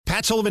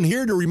Matt Sullivan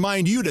here to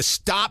remind you to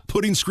stop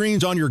putting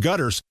screens on your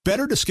gutters.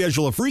 Better to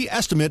schedule a free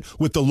estimate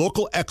with the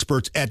local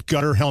experts at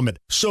Gutter Helmet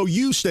so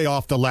you stay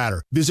off the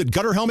ladder. Visit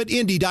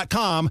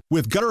GutterHelmetIndy.com.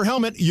 With Gutter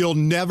Helmet, you'll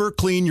never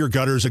clean your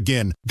gutters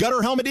again.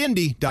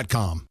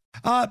 GutterHelmetIndy.com.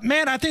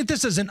 Man, I think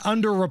this is an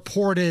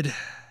underreported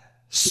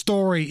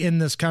story in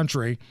this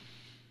country.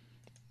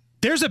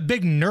 There's a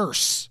big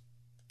nurse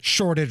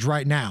shortage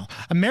right now.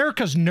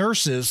 America's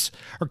nurses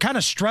are kind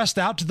of stressed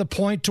out to the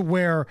point to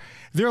where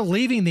they're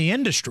leaving the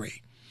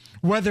industry,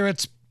 whether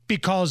it's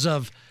because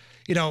of,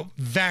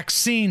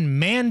 vaccine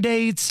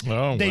mandates.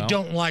 They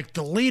don't like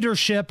the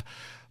leadership.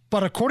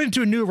 But according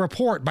to a new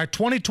report, by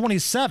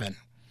 2027,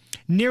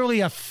 nearly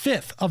a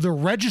fifth of the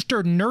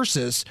registered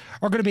nurses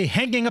are going to be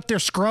hanging up their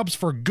scrubs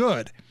for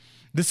good.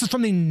 This is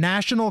from the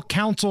National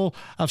Council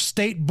of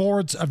State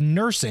Boards of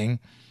Nursing.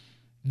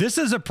 This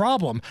is a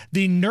problem.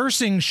 The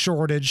nursing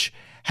shortage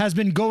has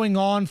been going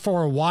on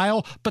for a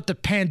while, but the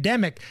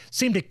pandemic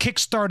seemed to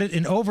kickstart it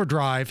in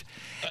overdrive.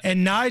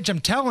 And Nige, I'm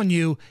telling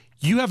you,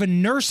 you have a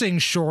nursing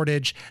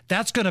shortage,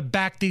 that's going to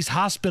back these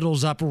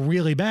hospitals up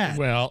really bad.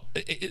 Well,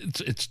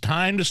 it's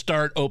time to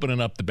start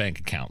opening up the bank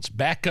accounts.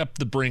 Back up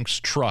the Brinks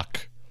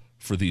truck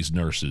for these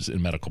nurses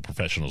and medical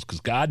professionals, because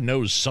God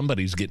knows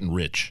somebody's getting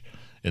rich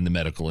in the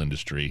medical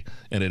industry,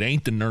 and it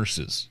ain't the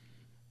nurses.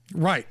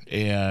 Right.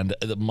 And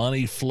the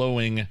money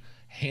flowing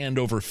hand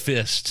over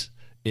fist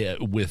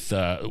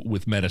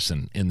with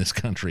medicine in this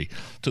country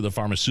to the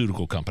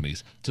pharmaceutical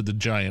companies, to the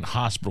giant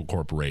hospital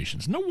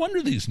corporations. No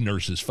wonder these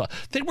nurses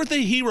they were the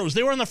heroes.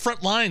 They were on the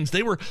front lines.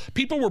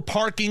 People were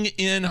parking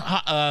in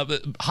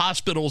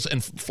hospitals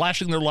and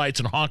flashing their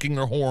lights and honking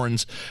their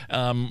horns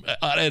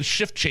at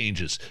shift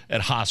changes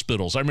at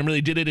hospitals. I remember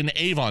they did it in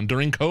Avon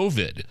during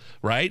COVID,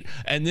 right?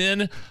 And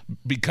then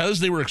because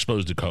they were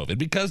exposed to COVID,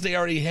 because they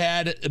already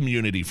had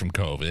immunity from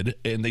COVID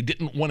and they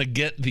didn't want to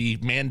get the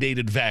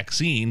mandated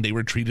vaccine, they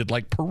were treated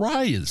like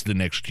pariahs the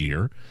next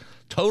year.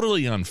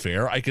 Totally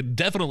unfair. I could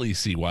definitely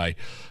see why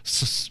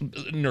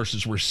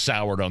nurses were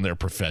soured on their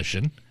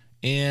profession.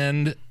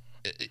 And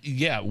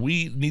yeah,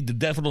 we need to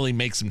definitely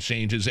make some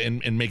changes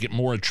and make it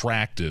more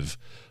attractive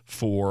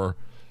for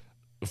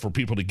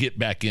people to get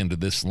back into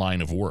this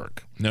line of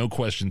work. No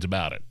questions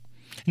about it.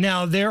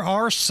 Now, there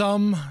are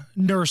some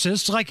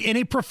nurses, like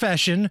any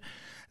profession,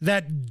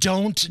 that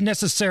don't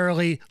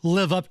necessarily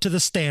live up to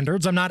the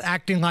standards. I'm not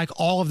acting like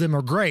all of them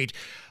are great,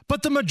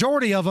 but the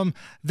majority of them,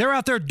 they're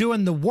out there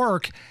doing the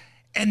work,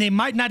 and they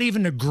might not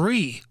even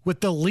agree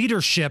with the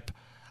leadership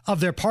of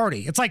their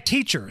party. It's like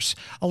teachers.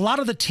 A lot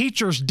of the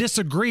teachers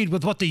disagreed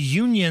with what the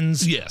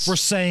unions were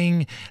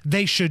saying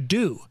they should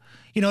do.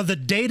 The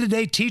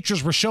day-to-day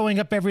teachers were showing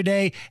up every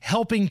day,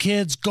 helping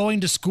kids,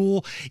 going to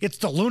school. It's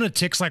the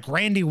lunatics like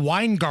Randy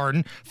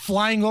Weingarten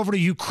flying over to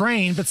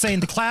Ukraine but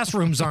saying the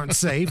classrooms aren't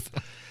safe.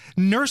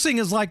 Nursing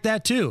is like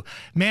that too.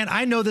 Man,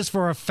 I know this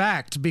for a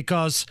fact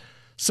because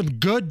some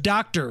good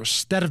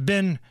doctors that have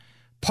been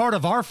part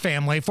of our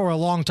family for a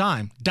long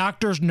time,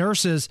 doctors,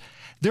 nurses,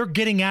 they're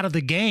getting out of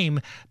the game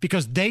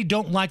because they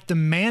don't like the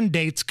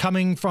mandates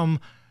coming from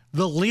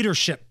the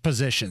leadership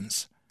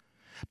positions.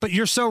 But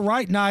you're so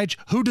right, Nige.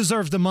 Who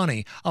deserves the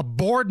money? A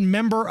board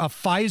member of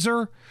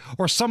Pfizer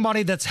or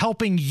somebody that's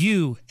helping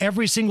you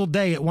every single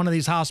day at one of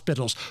these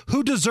hospitals?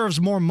 Who deserves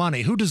more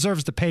money? Who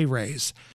deserves the pay raise?